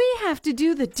have to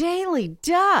do the Daily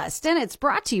Dust, and it's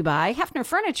brought to you by Hefner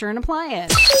Furniture and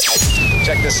Appliance.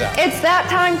 Check this out. It's that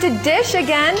time to dish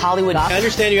again. Hollywood gossip. I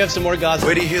understand you have some more gossip.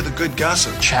 Where do you hear the good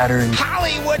gossip? Chatter.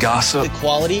 Hollywood Gossip. The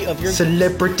quality of your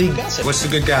Celebrity gossip. What's the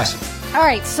good gossip? All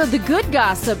right, so the good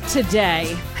gossip today.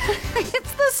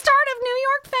 It's the start of New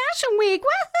York Fashion Week.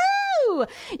 Woohoo!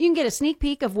 You can get a sneak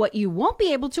peek of what you won't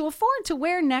be able to afford to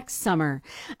wear next summer.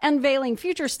 Unveiling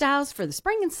future styles for the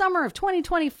spring and summer of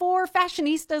 2024,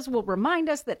 fashionistas will remind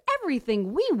us that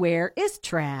everything we wear is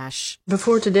trash.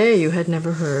 Before today, you had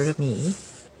never heard of me.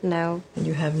 No. And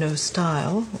you have no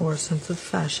style or sense of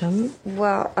fashion.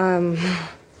 Well, I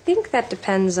think that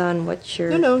depends on what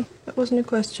you're... No, that wasn't a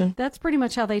question. That's pretty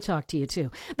much how they talk to you,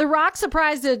 too. The Rock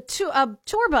surprised a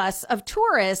tour bus of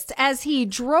tourists as he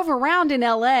drove around in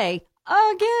L.A.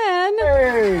 again.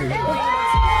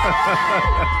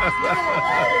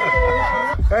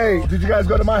 Hey, did you guys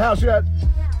go to my house yet?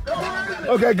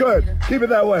 Okay, good. Keep it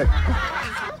that way.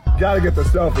 Gotta get the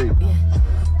selfie.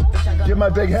 Get my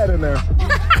big head in there.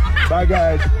 Bye,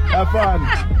 guys. Have fun.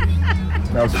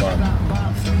 That was fun.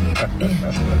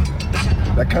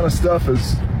 That kind of stuff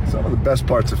is some of the best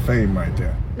parts of fame right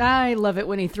there. I love it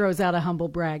when he throws out a humble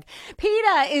brag.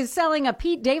 PETA is selling a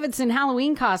Pete Davidson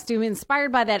Halloween costume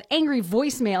inspired by that angry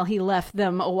voicemail he left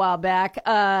them a while back.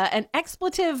 An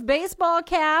expletive baseball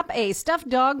cap, a stuffed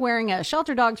dog wearing a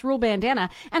Shelter Dogs rule bandana,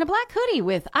 and a black hoodie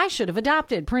with "I should have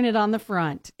adopted" printed on the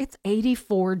front. It's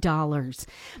 $84.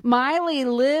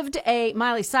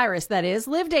 Miley Cyrus, that is,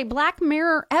 lived a Black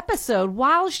Mirror episode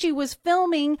while she was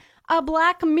filming a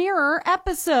Black Mirror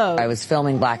episode. I was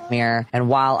filming Black Mirror, and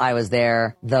while I was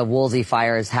there, the Woolsey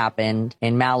fires happened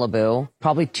in Malibu.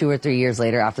 Probably 2 or 3 years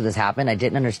later after this happened, I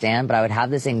didn't understand, but I would have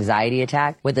this anxiety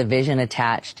attack with a vision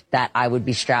attached that I would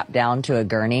be strapped down to a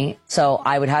gurney. So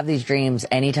I would have these dreams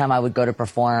anytime I would go to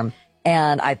perform.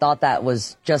 And I thought that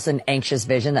was just an anxious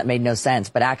vision that made no sense.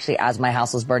 But actually, as my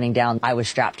house was burning down, I was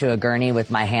strapped to a gurney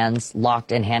with my hands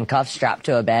locked in handcuffs, strapped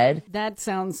to a bed. That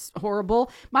sounds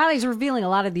horrible. Miley's revealing a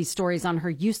lot of these stories on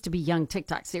her Used to Be Young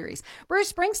TikTok series.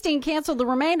 Bruce Springsteen canceled the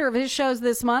remainder of his shows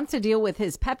this month to deal with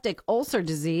his peptic ulcer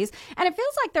disease. And it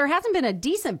feels like there hasn't been a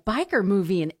decent biker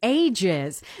movie in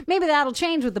ages. Maybe that'll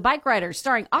change with The Bike Riders,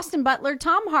 starring Austin Butler,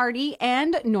 Tom Hardy,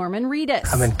 and Norman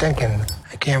Reedus. I've been thinking,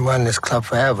 I can't run this club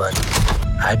forever.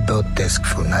 I built this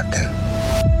for nothing.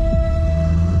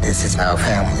 This is our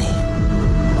family.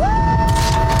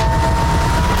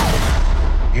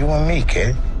 You and me,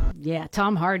 kid. Yeah,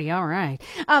 Tom Hardy, all right.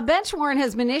 A bench warrant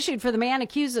has been issued for the man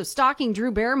accused of stalking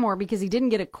Drew Barrymore because he didn't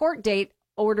get a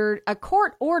court-ordered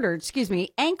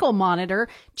ankle monitor.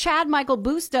 Chad Michael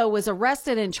Busto was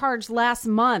arrested and charged last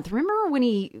month. Remember when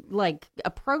he,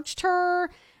 approached her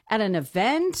at an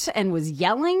event and was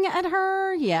yelling at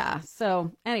her? Yeah.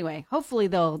 So anyway, hopefully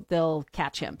they'll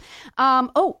catch him.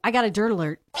 I got a dirt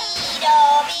alert.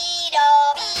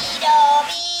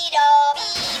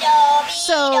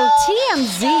 So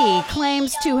TMZ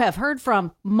claims to have heard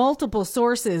from multiple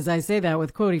sources, I say that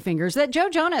with quotey fingers, that Joe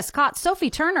Jonas caught Sophie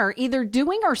Turner either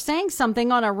doing or saying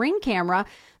something on a Ring camera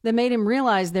that made him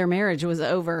realize their marriage was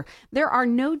over. There are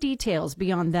no details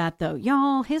beyond that, though.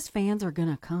 Y'all, his fans are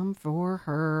gonna come for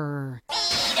her.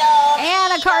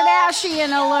 And a Kardashian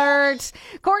alert.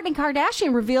 Kourtney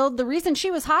Kardashian revealed the reason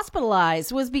she was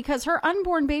hospitalized was because her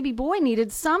unborn baby boy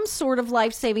needed some sort of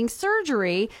life-saving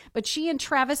surgery, but she and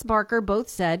Travis Barker both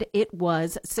said it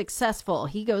was successful.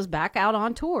 He goes back out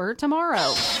on tour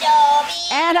tomorrow.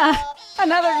 And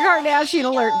another Kardashian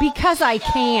alert, because I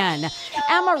can.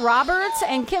 Emma Roberts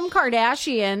and Kim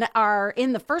Kardashian are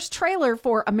in the first trailer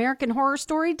for American Horror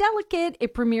Story Delicate.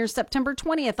 It premieres September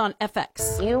 20th on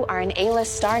FX. You are an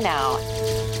A-list star now.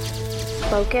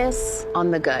 Focus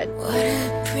on the good. What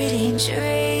a pretty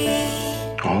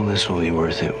dream. All this will be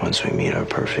worth it once we meet our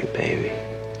perfect baby.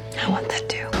 I want that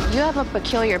too. You have a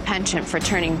peculiar penchant for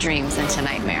turning dreams into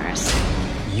nightmares.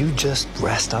 You just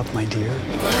rest up, my dear.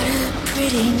 What a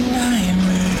pretty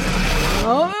nightmare.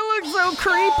 Oh, it looks so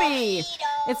creepy.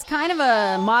 It's kind of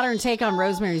a modern take on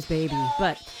Rosemary's Baby.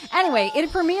 But anyway,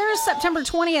 it premieres September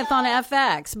 20th on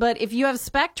FX. But if you have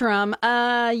Spectrum,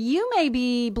 you may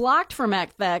be blocked from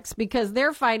FX because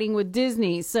they're fighting with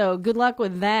Disney. So good luck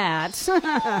with that.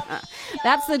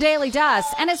 That's the Daily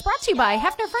Dust. And it's brought to you by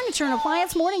Hefner Furniture and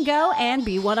Appliance, Morning Go, and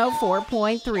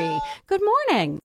B104.3. Good morning.